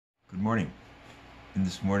morning. In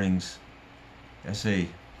this morning's essay,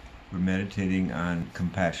 we're meditating on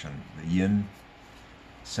compassion, the yin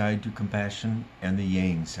side to compassion and the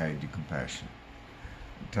yang side to compassion.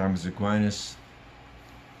 Thomas Aquinas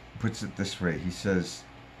puts it this way. He says,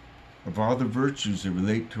 of all the virtues that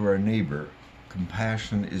relate to our neighbor,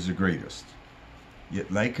 compassion is the greatest.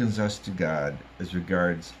 It likens us to God as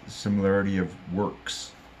regards the similarity of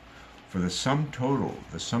works. For the sum total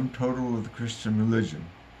of the Christian religion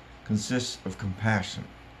consists of compassion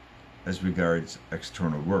as regards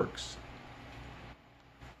external works.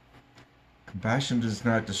 Compassion does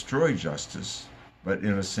not destroy justice, but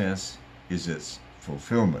in a sense is its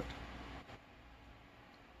fulfillment.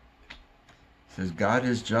 It says God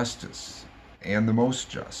is justice and the most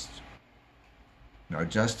just. Now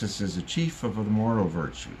justice is the chief of the moral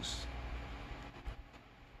virtues.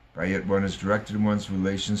 By it one is directed in one's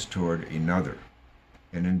relations toward another.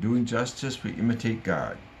 And in doing justice we imitate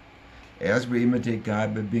God. As we imitate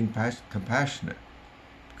God by being compassionate,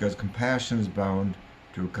 because compassion is bound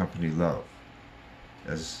to accompany love.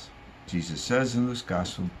 As Jesus says in Luke's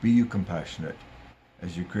Gospel, be you compassionate,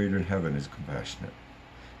 as your Creator in heaven is compassionate.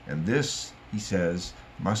 And this, he says,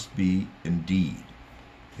 must be in deed.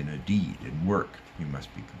 In a deed, in work, we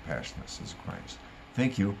must be compassionate, says Aquinas.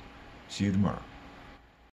 Thank you. See you tomorrow.